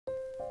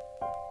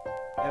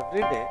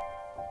Every day,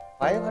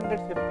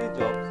 550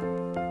 jobs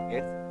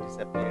gets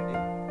disappeared in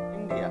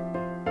India.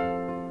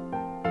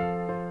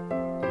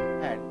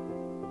 And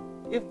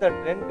if the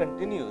trend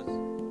continues,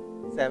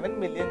 7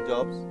 million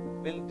jobs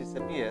will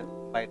disappear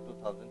by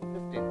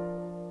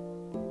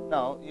 2015.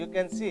 Now you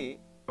can see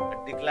a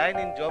decline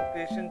in job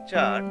creation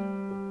chart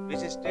which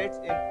states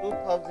in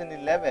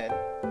 2011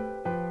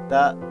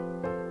 the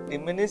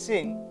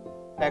diminishing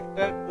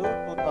factor to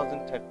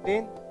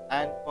 2013,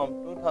 and from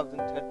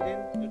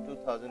 2013 to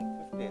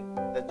 2015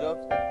 the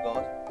jobs had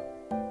got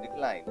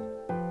declined.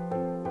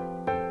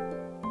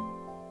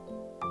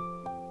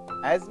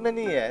 As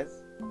many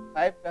as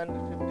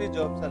 550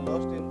 jobs are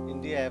lost in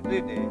India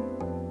every day.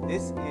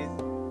 This is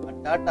a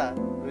data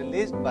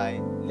released by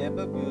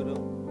Labour Bureau,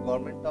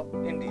 Government of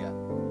India.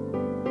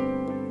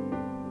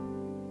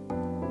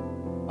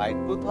 By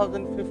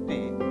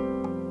 2050,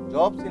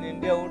 jobs in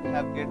India would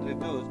have get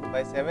reduced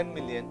by 7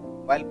 million,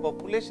 while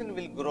population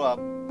will grow up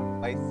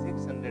by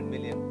 600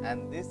 million,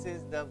 and this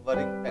is the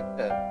worrying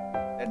factor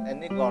that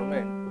any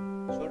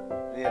government should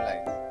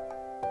realize.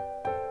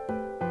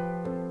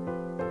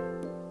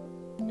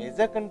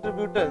 Major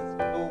contributors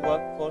to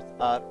workforce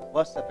are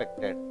worst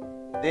affected.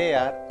 They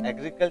are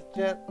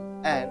agriculture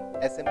and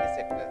SME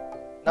sector.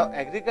 Now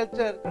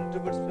agriculture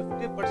contributes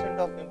 50%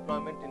 of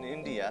employment in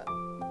India,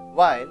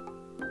 while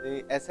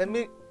the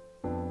SME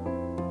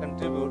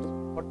contributes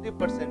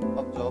 40%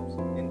 of jobs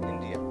in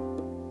India.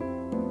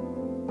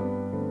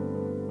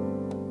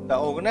 The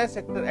organized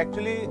sector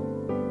actually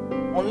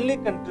only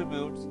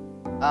contributes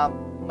a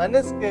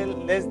minuscule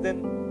less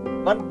than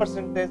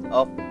 1%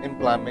 of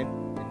employment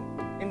in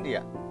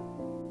India.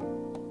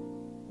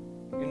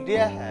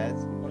 India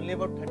has only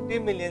about 30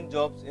 million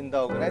jobs in the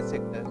organized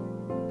sector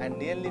and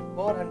nearly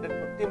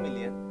 440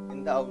 million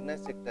in the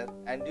organized sector,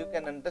 and you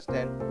can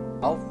understand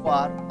how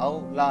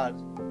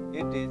large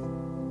it is,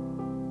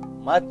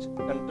 much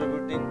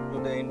contributing to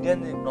the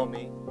Indian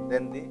economy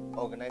than the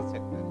organized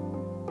sector.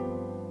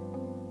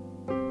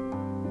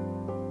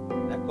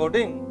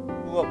 According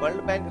to a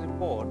World Bank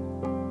report,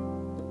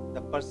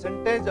 the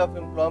percentage of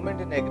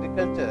employment in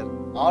agriculture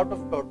out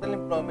of total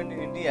employment in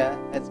India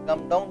has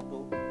come down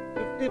to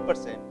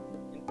 50%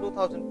 in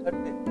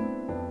 2013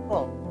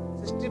 from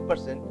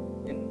 60%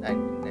 in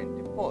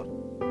 1994.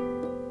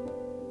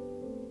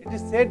 It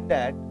is said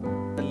that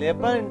the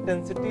labor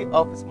intensity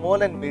of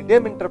small and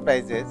medium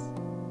enterprises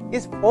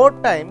is 4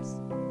 times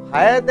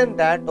higher than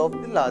that of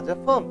the larger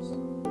firms.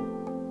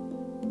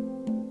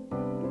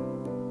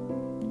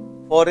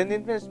 Foreign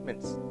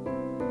investments.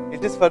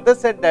 It is further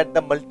said that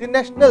the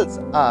multinationals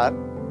are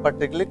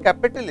particularly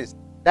capitalist.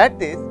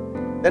 That is,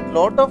 that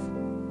lot of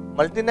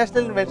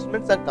multinational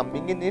investments are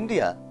coming in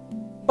India,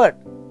 but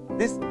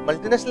these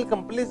multinational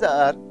companies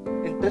are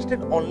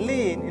interested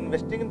only in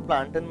investing in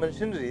plant and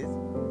machineries.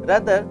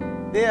 Rather,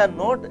 they are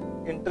not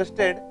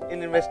interested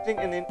in investing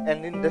in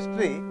an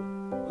industry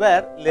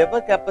where labor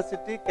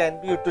capacity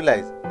can be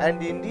utilized,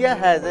 and India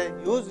has a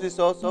huge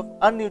resource of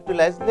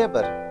unutilized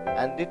labor,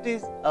 and it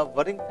is a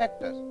worrying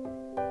factor.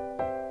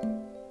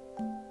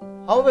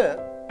 However,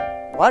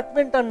 what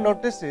went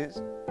unnoticed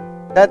is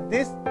that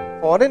this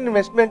foreign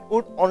investment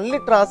would only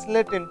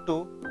translate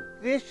into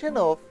creation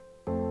of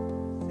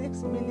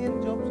 6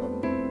 million jobs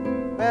only,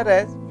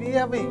 whereas we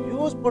have a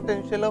huge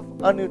potential of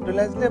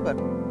unutilized labor.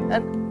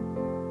 And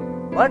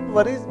what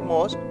worries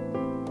most,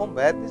 from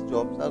where these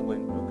jobs are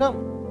going to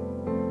come?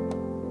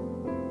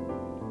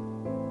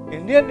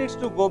 India needs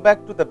to go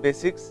back to the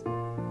basics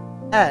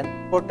and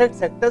protect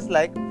sectors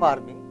like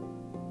farming,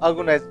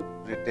 organized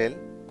retail,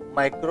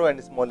 micro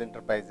and small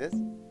enterprises,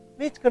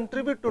 which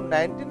contribute to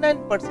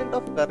 99%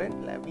 of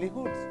current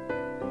livelihoods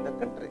in the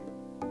country.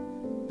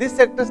 These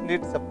sectors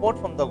need support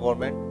from the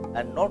government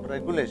and not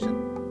regulation.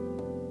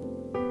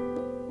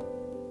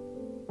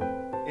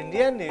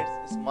 India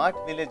needs smart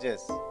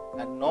villages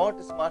and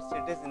not smart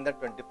cities in the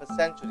 21st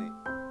century.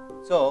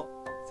 So,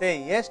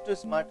 say yes to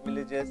smart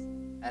villages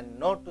and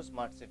no to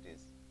smart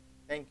cities.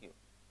 Thank you.